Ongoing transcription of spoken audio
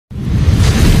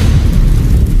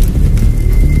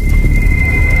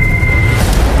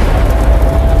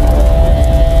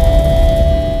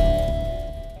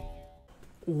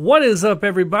What is up,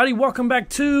 everybody? Welcome back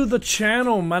to the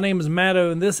channel. My name is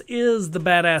Matto, and this is the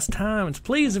Badass Times.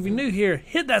 Please, if you're new here,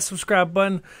 hit that subscribe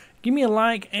button, give me a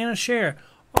like and a share.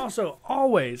 Also,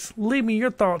 always leave me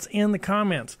your thoughts in the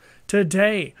comments.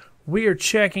 Today, we are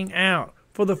checking out,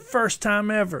 for the first time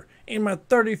ever in my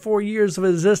 34 years of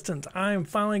existence, I am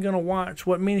finally going to watch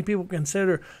what many people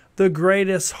consider the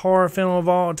greatest horror film of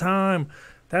all time.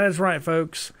 That is right,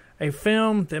 folks. A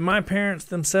film that my parents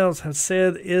themselves have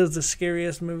said is the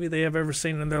scariest movie they have ever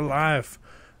seen in their life.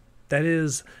 That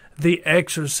is The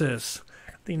Exorcist,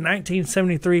 the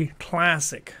 1973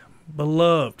 classic,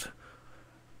 beloved,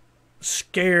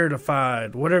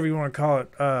 scaredified, whatever you want to call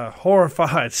it,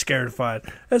 horrified, scaredified.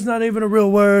 That's not even a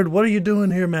real word. What are you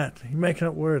doing here, Matt? You're making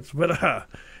up words. But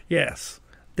yes,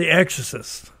 The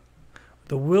Exorcist,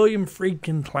 the William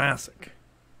Friedkin classic.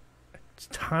 It's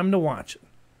time to watch it.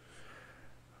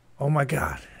 Oh my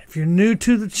God. If you're new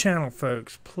to the channel,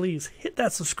 folks, please hit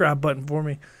that subscribe button for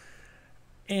me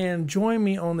and join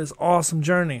me on this awesome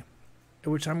journey,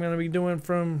 which I'm going to be doing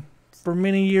for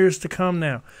many years to come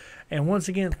now. And once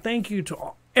again, thank you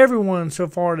to everyone so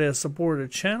far that has supported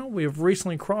the channel. We have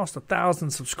recently crossed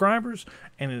 1,000 subscribers,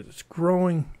 and it's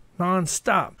growing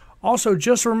non-stop. Also,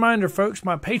 just a reminder, folks,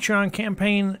 my Patreon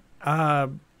campaign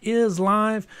is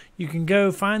live. You can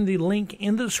go find the link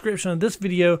in the description of this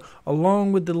video,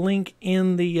 along with the link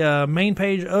in the main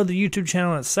page of the YouTube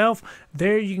channel itself.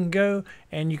 There you can go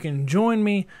and you can join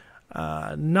me.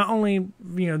 Not only,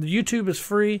 the YouTube is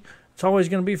free, it's always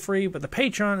going to be free, but the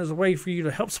Patreon is a way for you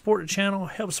to help support the channel,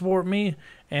 help support me,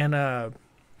 and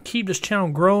keep this channel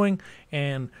growing.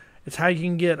 And it's how you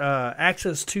can get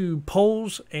access to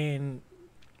polls and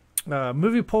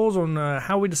movie polls on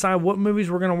how we decide what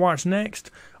movies we're going to watch next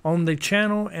on the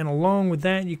channel, and along with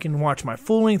that, you can watch my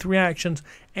full-length reactions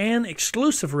and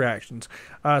exclusive reactions.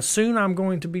 Soon I'm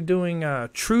going to be doing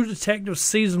True Detective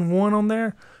Season 1 on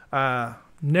there.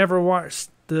 Never watched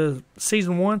the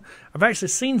Season 1. I've actually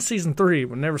seen Season 3,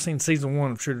 but never seen Season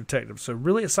 1 of True Detective, so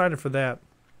really excited for that.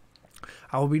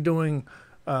 I will be doing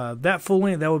that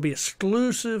full-length. That will be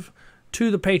exclusive to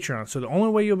the Patreon. So the only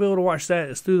way you'll be able to watch that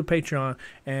is through the Patreon,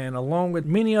 and along with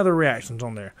many other reactions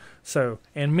on there. So,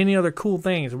 and many other cool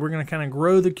things. We're going to kind of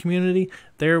grow the community.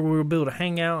 There we'll be able to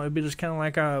hang out. It'll be just kind of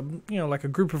like a, like a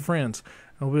group of friends.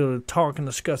 And we'll be able to talk and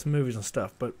discuss movies and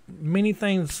stuff. But many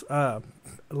things, a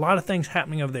lot of things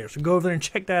happening over there. So go over there and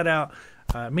check that out.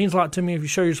 It means a lot to me if you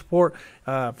show your support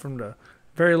from the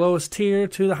very lowest tier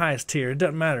to the highest tier. It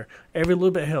doesn't matter. Every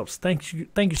little bit helps. Thank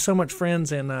you so much,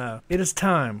 friends. And it is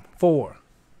time for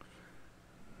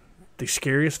the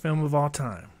scariest film of all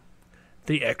time,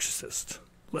 The Exorcist.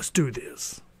 Let's do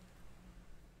this.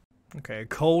 Okay,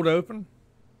 cold open.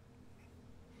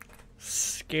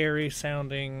 Scary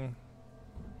sounding,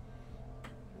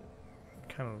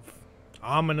 kind of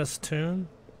ominous tune.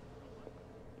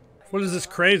 What is this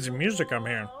crazy music I'm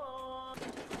hearing?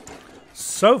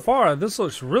 So far, this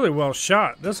looks really well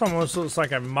shot. This almost looks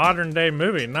like a modern day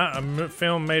movie, not a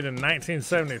film made in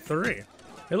 1973.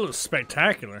 It looks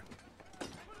spectacular.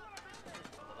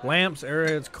 Lamps,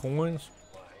 arrowheads, coins.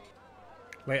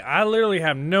 Like, I literally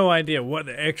have no idea what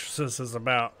The Exorcist is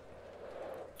about.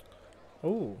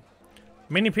 Ooh.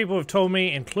 Many people have told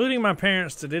me, including my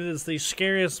parents, that it is the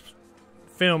scariest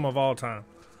film of all time.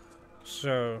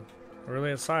 So,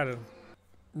 really excited.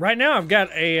 Right now, I've got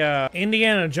a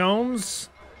Indiana Jones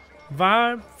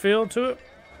vibe, feel to it.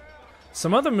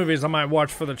 Some other movies I might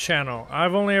watch for the channel.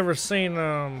 I've only ever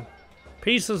seen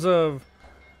pieces of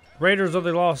Raiders of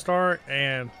the Lost Ark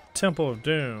and Temple of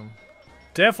Doom.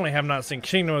 Definitely have not seen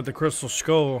Kingdom of the Crystal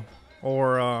Skull,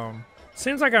 or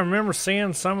seems like I remember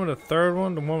seeing some of the third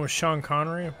one, the one with Sean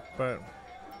Connery, but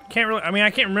can't really. I mean,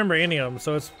 I can't remember any of them,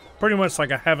 so it's pretty much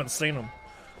like I haven't seen them.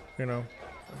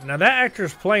 Now that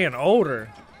actor's playing older.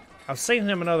 I've seen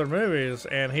him in other movies,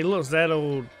 and he looks that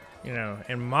old,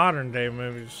 in modern day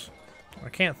movies. I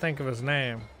can't think of his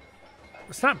name.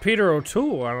 It's not Peter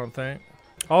O'Toole, I don't think.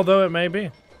 Although it may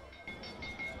be.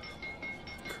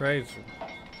 Crazy.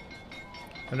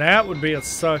 And that would be a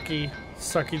sucky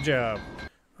job.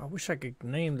 I wish I could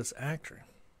name this actor.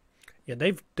 Yeah,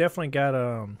 they've definitely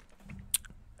got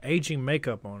aging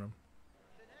makeup on him.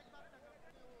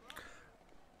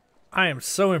 I am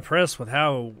so impressed with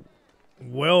how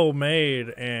well made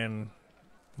and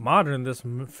modern this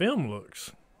film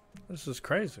looks. This is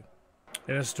crazy.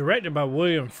 And it's directed by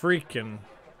William Friedkin.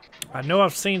 I know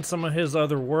I've seen some of his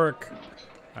other work.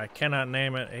 I cannot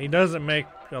name it. He doesn't make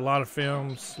a lot of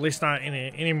films, at least not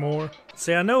any anymore.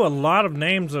 See, I know a lot of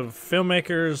names of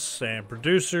filmmakers and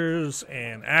producers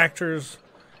and actors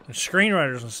and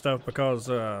screenwriters and stuff because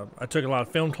I took a lot of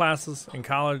film classes in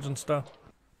college and stuff.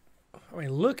 I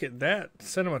mean, look at that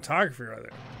cinematography right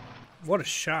there. What a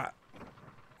shot.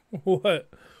 What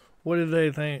did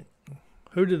they think?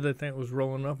 Who did they think was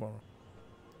rolling up on them?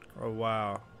 Oh,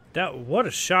 wow. What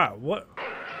a shot. What?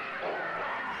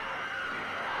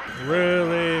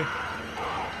 Really?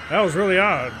 That was really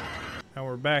odd. Now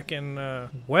we're back in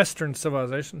Western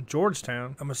civilization,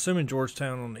 Georgetown. I'm assuming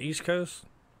Georgetown on the East Coast.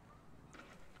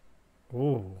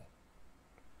 Ooh.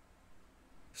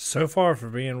 So far for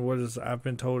being what is I've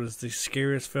been told is the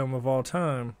scariest film of all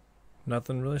time,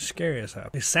 nothing really scary has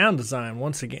happened. The sound design,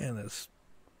 once again, is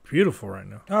beautiful right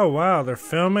now. Oh wow, they're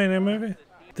filming a movie?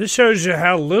 This shows you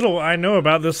how little I know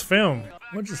about this film.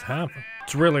 What just happened?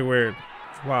 It's really weird.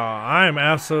 Wow, I'm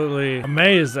absolutely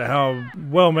amazed at how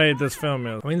well made this film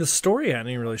is. I mean, the story hadn't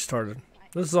even really started.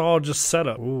 This is all just set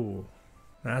up. Ooh,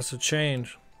 that's a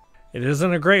change. It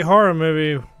isn't a great horror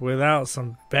movie without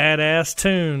some badass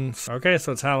tunes. Okay,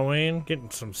 so it's Halloween. Getting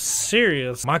some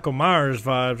serious Michael Myers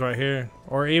vibes right here.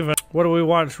 Or even, what did we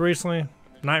watch recently?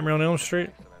 Nightmare on Elm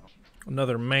Street?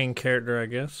 Another main character, I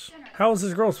guess. How is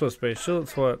this girl supposed to be? She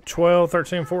looks, what, 12,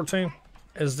 13, 14?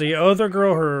 Is the other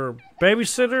girl her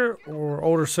babysitter or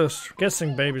older sister?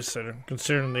 Guessing babysitter,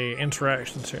 considering the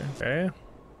interactions here. Okay.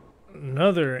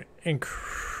 Another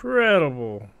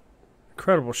incredible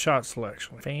shot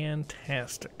selection.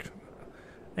 Fantastic.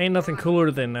 Ain't nothing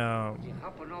cooler than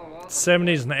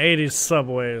 70s and 80s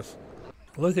subways.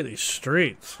 Look at these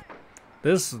streets.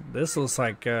 This looks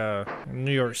like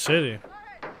New York City.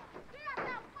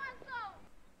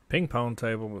 Ping pong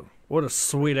table. What a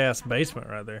sweet ass basement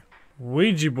right there.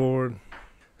 Ouija board.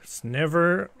 It's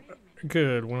never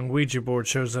good when Ouija board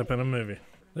shows up in a movie.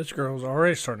 This girl's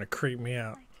already starting to creep me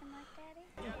out.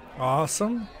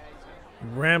 Awesome.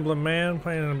 Rambling man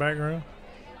playing in the background.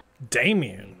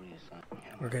 Damien.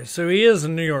 Okay, so he is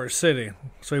in New York City.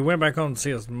 So he went back home to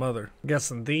see his mother. I'm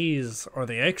guessing these are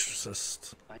the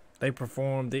Exorcists. They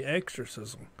performed the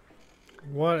exorcism.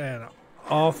 What an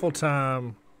awful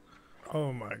time.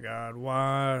 Oh my God,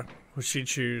 why would she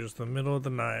choose the middle of the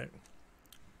night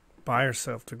by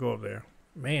herself to go up there?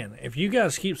 Man, if you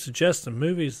guys keep suggesting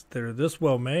movies that are this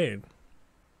well made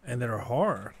and that are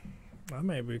horror, I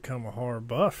may become a horror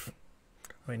buff.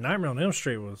 I mean, Nightmare on Elm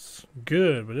Street was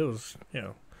good, but it was, you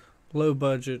know, low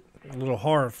budget, little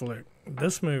horror flick.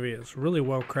 This movie is really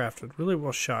well crafted, really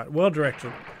well shot, well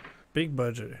directed, big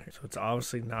budget. So it's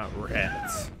obviously not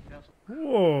rats.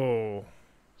 Whoa.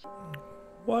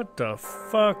 What the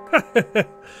fuck?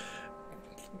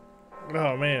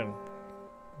 Oh man.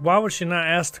 Why would she not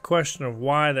ask the question of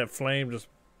why that flame just,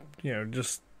 you know,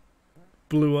 just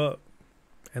blew up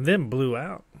and then blew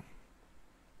out?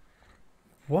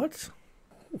 What?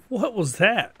 What was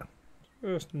that?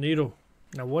 Just needle.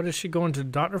 Now what is she going to the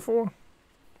doctor for?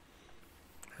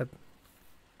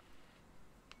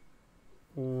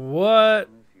 What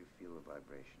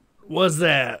was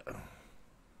that?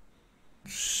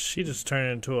 She just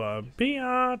turned into a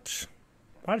biatch.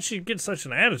 Why did she get such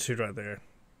an attitude right there?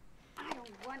 I don't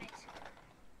want it.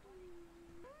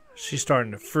 She's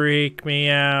starting to freak me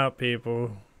out,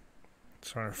 people.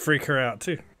 Starting to freak her out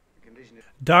too.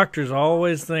 Doctors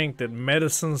always think that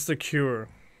medicine's the cure.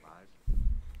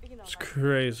 It's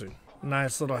crazy.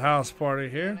 Nice little house party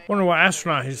here. Wonder what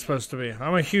astronaut he's supposed to be.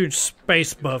 I'm a huge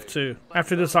space buff too.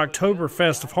 After this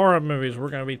Oktoberfest of horror movies, we're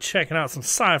going to be checking out some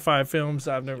sci-fi films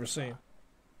I've never seen.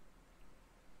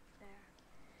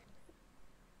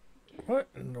 What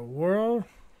in the world?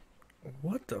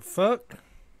 What the fuck?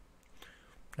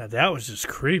 Now that was just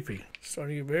creepy.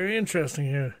 Starting to get very interesting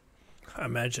here. I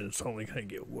imagine it's only going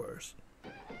to get worse.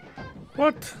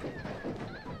 What?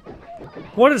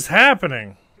 What is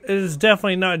happening? It is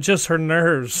definitely not just her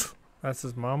nerves. That's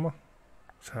his mama.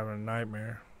 She's having a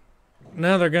nightmare.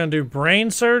 Now they're going to do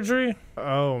brain surgery?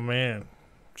 Oh man.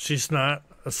 She's not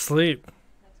asleep.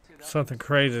 Something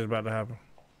crazy is about to happen.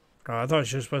 Oh, I thought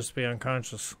she was supposed to be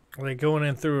unconscious. Are they going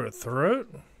in through her throat?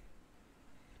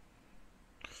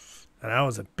 And that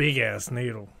was a big ass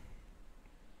needle.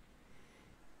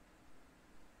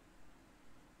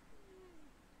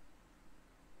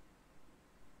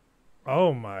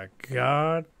 Oh my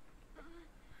God.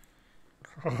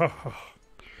 Oh,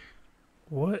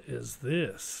 what is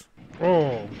this?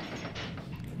 Oh,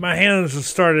 my hands just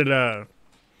started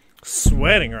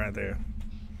sweating right there.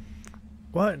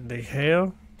 What in the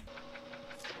hell?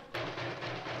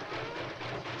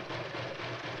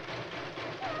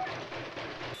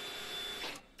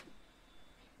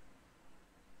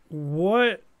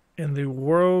 What in the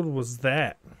world was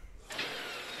that?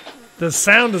 The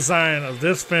sound design of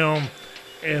this film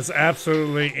is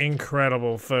absolutely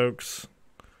incredible, folks.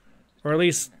 Or at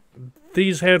least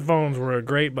these headphones were a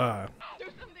great buy.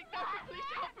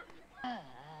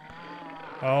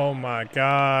 Oh my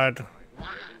god.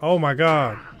 Oh my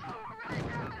god.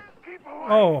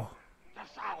 Oh. The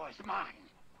sow is mine.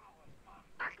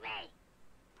 Fuck me.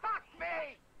 Fuck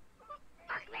me.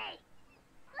 Fuck me.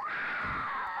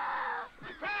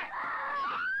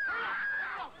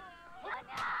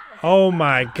 Oh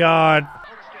my god.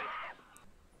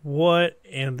 What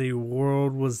in the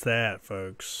world was that,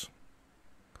 folks?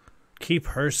 Keep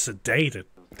her sedated.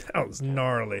 That was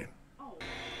gnarly.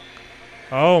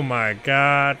 Oh my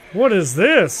god. What is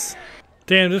this?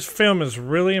 Damn, this film is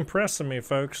really impressing me,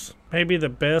 folks. Maybe the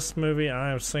best movie I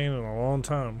have seen in a long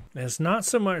time. And it's not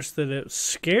so much that it's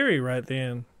scary right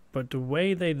then, but the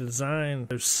way they designed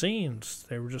those scenes,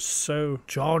 they were just so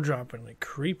jaw-droppingly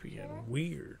creepy and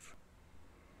weird.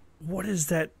 What is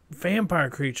that vampire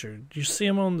creature? Do you see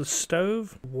him on the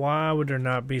stove? Why would there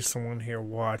not be someone here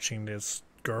watching this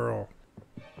girl?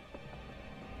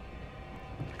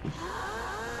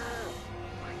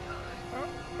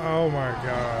 Oh my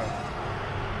god.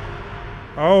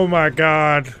 Oh my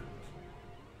god.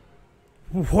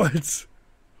 What?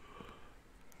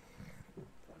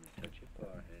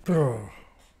 Oh.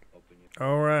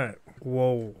 Alright.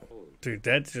 Whoa. Dude,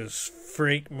 that just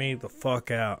freaked me the fuck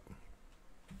out.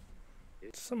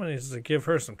 Somebody needs to give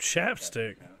her some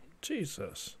chapstick.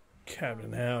 Jesus.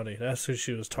 Captain Howdy. That's who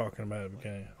she was talking about at the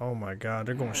beginning. Oh my god,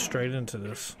 they're going straight into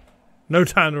this. No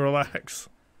time to relax.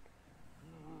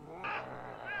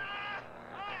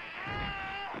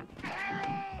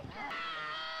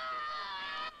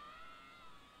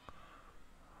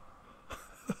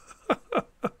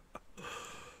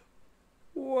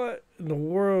 What in the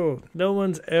world? No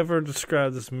one's ever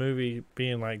described this movie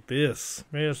being like this.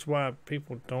 Maybe that's why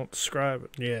people don't describe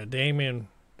it. Yeah, Damien,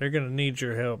 they're gonna need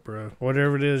your help, bro.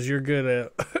 Whatever it is you're good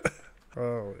at.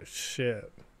 Holy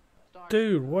shit.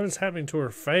 Dude, what is happening to her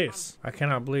face? I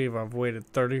cannot believe I've waited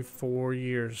 34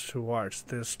 years to watch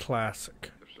this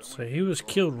classic. So he was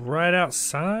killed right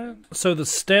outside? So the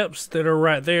steps that are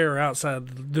right there are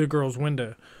outside the girl's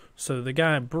window. So the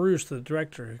guy, Bruce, the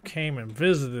director who came and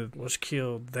visited, was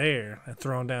killed there and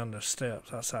thrown down the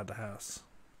steps outside the house.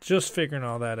 Just figuring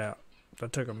all that out.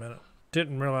 That took a minute.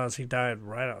 Didn't realize he died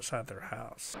right outside their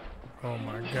house. Oh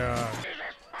my god.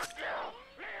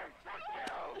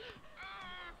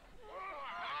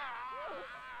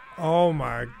 Oh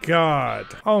my god.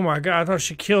 Oh my god, I thought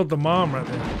she killed the mom right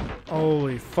there.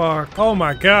 Holy fuck. Oh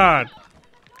my god.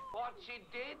 What she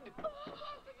did?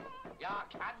 Your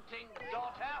canting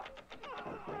daughter?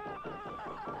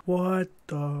 What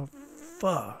the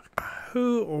fuck?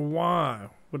 Who or why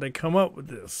would they come up with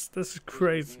this? This is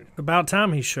crazy. About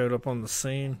time he showed up on the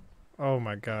scene. Oh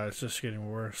my god, it's just getting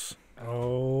worse.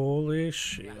 Holy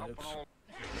shit.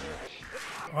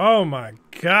 Oh my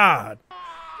god.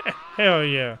 Hell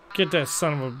yeah. Get that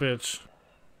son of a bitch.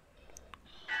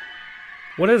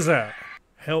 What is that?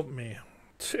 Help me.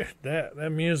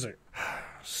 That music.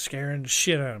 Scaring the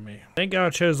shit out of me. Thank God I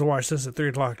chose to watch this at 3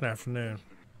 o'clock in the afternoon.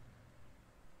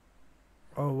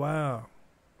 Oh wow.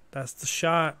 That's the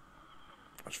shot.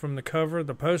 That's from the cover,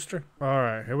 the poster.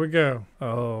 Alright, here we go.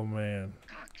 Oh man.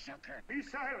 Be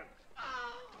silent.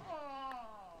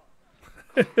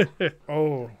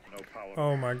 Oh.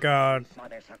 Oh my god.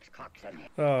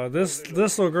 This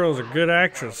little girl's a good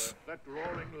actress.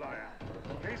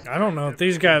 I don't know if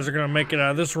these guys are gonna make it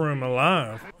out of this room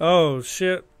alive. Oh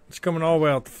shit. It's coming all the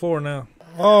way out the floor now.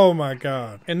 Oh my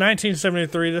god. In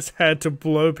 1973, this had to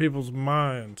blow people's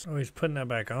minds. Oh, he's putting that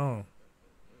back on.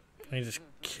 And he just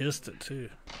kissed it too.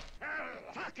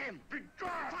 Fuck him!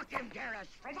 Fuck him, Garrus!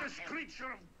 From this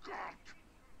creature of God!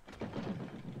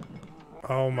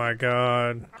 Oh my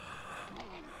god.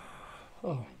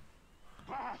 Oh.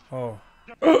 Oh.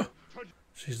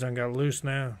 She's done got loose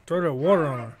now. Throw that water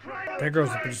on her. That girl's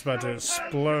just about to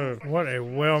explode. What a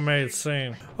well-made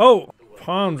scene. Oh!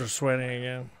 Palms are sweating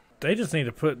again. They just need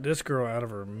to put this girl out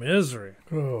of her misery.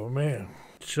 Oh man.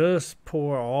 Just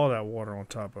pour all that water on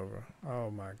top of her. Oh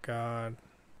my god.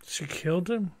 She killed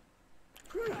him?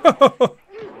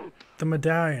 The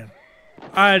medallion.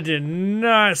 I did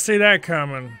not see that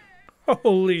coming.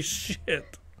 Holy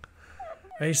shit.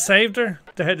 He saved her?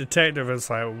 The head detective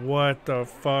is like, what the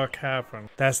fuck happened?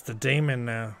 That's the demon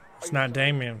now. It's not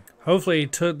Damien. Hopefully he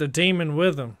took the demon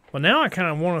with him. Well, now I kind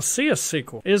of want to see a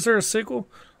sequel. Is there a sequel?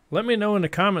 Let me know in the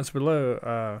comments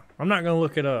below. I'm not going to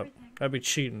look it up. That'd be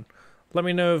cheating. Let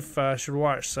me know if I should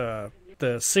watch the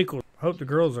sequel. Hope the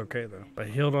girl's okay, though. I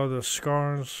healed all those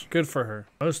scars. Good for her.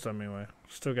 Most of them, anyway.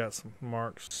 Still got some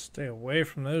marks. Stay away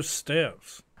from those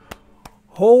steps.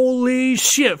 Holy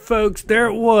shit, folks. There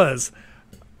it was.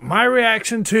 My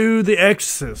reaction to The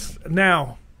Exorcist.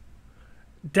 Now,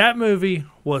 that movie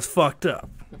was fucked up.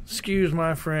 Excuse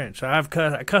my French. I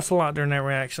cuss a lot during that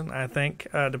reaction, I think.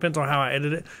 Depends on how I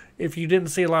edit it. If you didn't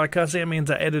see a lot of cussing, it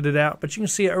means I edited it out. But you can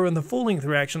see it over in the full-length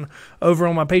reaction over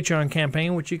on my Patreon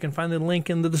campaign, which you can find the link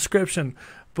in the description.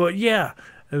 But yeah,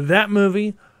 that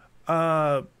movie,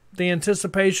 the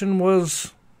anticipation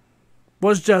was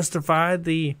justified.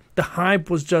 The hype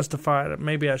was justified,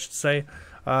 maybe I should say.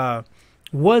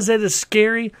 Was it as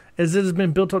scary as it has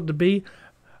been built up to be?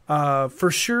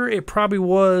 For sure, it probably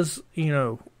was,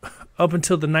 up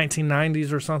until the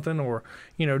 1990s or something, or,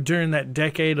 during that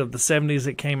decade of the 70s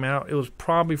it came out. It was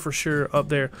probably for sure up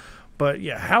there. But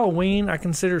yeah, Halloween I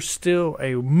consider still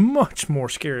a much more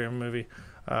scarier movie.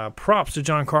 Props to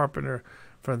John Carpenter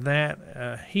for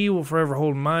that. He will forever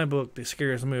hold in my book the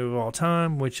scariest movie of all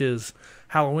time, which is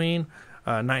Halloween,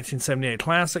 1978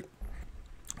 classic.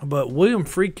 But William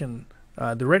Friedkin,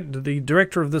 the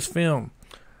director of this film,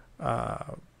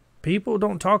 people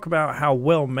don't talk about how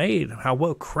well made, how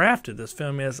well crafted this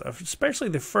film is, especially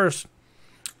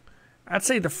I'd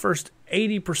say the first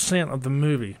 80% of the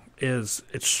movie is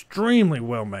extremely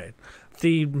well made.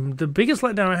 The biggest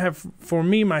letdown I have for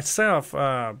me myself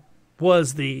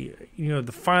was the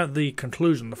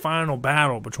conclusion, the final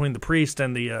battle between the priest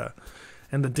and the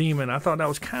demon. I thought that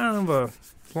was kind of a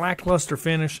lackluster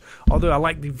finish, although I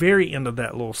liked the very end of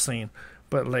that little scene.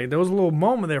 But there was a little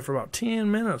moment there for about 10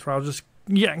 minutes where I was just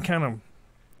getting kind of,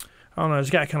 I don't know, I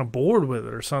just got kind of bored with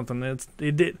it or something.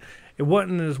 It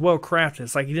wasn't as well crafted.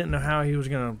 It's like he didn't know how he was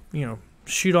going to,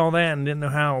 shoot all that and didn't know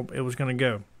how it was going to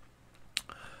go.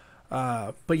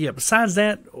 But yeah, besides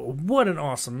that, what an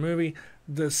awesome movie.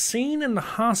 The scene in the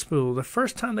hospital, the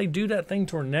first time they do that thing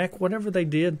to her neck, whatever they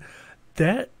did,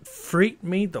 that freaked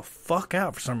me the fuck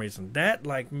out for some reason. That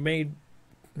made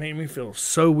me feel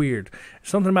so weird.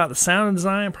 Something about the sound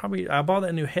design. Probably I bought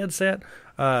that new headset,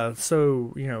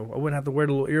 so I wouldn't have to wear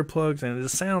the little earplugs, and it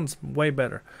just sounds way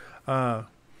better. So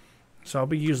I'll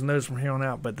be using those from here on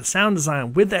out. But the sound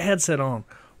design with the headset on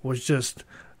was just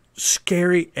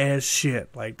scary as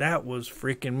shit. That was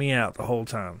freaking me out the whole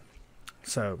time.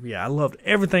 So yeah, I loved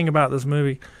everything about this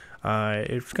movie.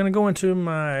 It's gonna go into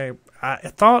my. I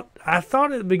thought at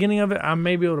the beginning of it I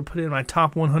may be able to put it in my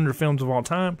top 100 films of all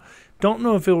time. Don't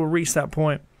know if it will reach that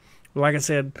point. Like I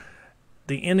said,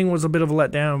 the ending was a bit of a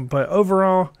letdown, but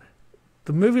overall,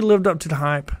 the movie lived up to the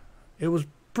hype. It was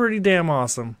pretty damn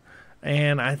awesome.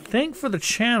 And I think for the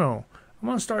channel, I'm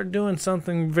going to start doing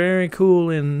something very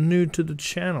cool and new to the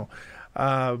channel.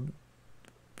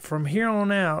 From here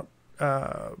on out,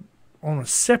 on a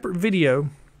separate video,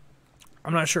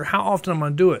 I'm not sure how often I'm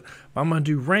going to do it, but I'm going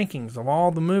to do rankings of all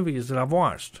the movies that I've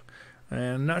watched.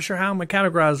 And not sure how I'm going to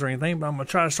categorize or anything, but I'm going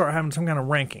to try to start having some kind of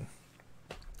ranking.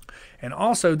 And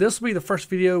also, this will be the first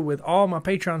video with all my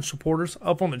Patreon supporters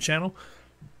up on the channel.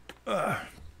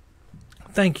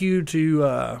 Thank you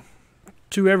to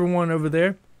everyone over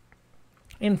there.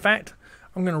 In fact,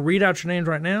 I'm going to read out your names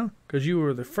right now because you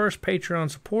were the first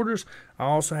Patreon supporters. I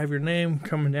also have your name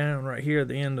coming down right here at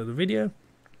the end of the video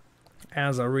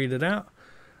as I read it out.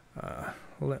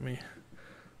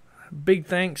 Big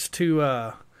thanks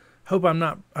to hope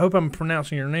I'm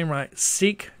pronouncing your name right.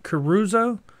 Sikk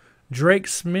Karuzo, Drake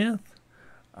Smith,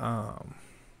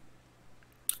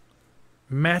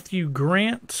 Matthew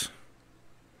Grant,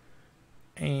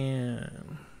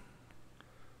 and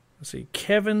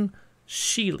Kevin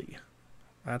Schlei.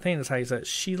 I think that's how you say it.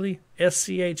 Schlei,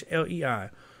 Schlei.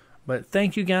 But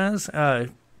thank you guys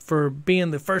for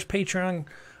being the first Patreon,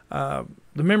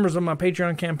 the members of my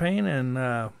Patreon campaign,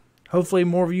 and hopefully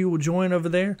more of you will join over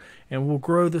there, and we'll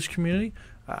grow this community.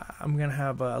 I'm going to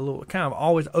have a little kind of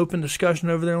always open discussion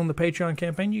over there on the Patreon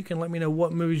campaign. You can let me know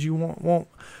what movies you want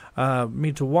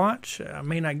me to watch. I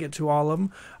may not get to all of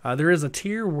them. There is a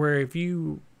tier where if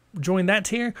you join that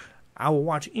tier, I will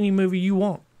watch any movie you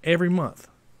want every month,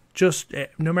 just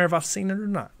no matter if I've seen it or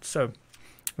not. So,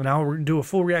 and I'll do a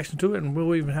full reaction to it, and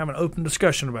we'll even have an open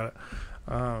discussion about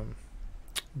it.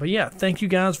 But yeah, thank you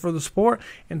guys for the support,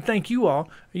 and thank you all.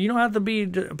 You don't have to be a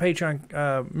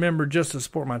Patreon member just to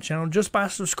support my channel. Just by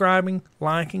subscribing,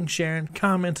 liking, sharing,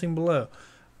 commenting below.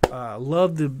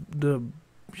 Love the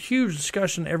huge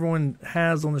discussion everyone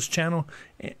has on this channel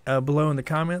below in the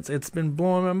comments. It's been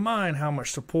blowing my mind how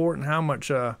much support and how much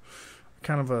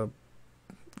kind of a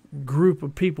group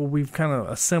of people we've kind of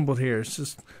assembled here. It's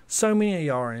just so many of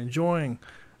y'all are enjoying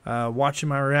watching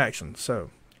my reactions.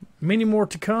 So many more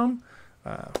to come.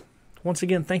 Once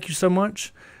again, thank you so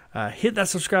much. Hit that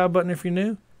subscribe button if you're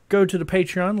new. Go to the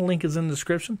Patreon. The link is in the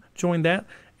description. Join that.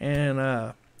 And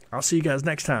I'll see you guys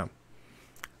next time.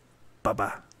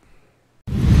 Bye-bye.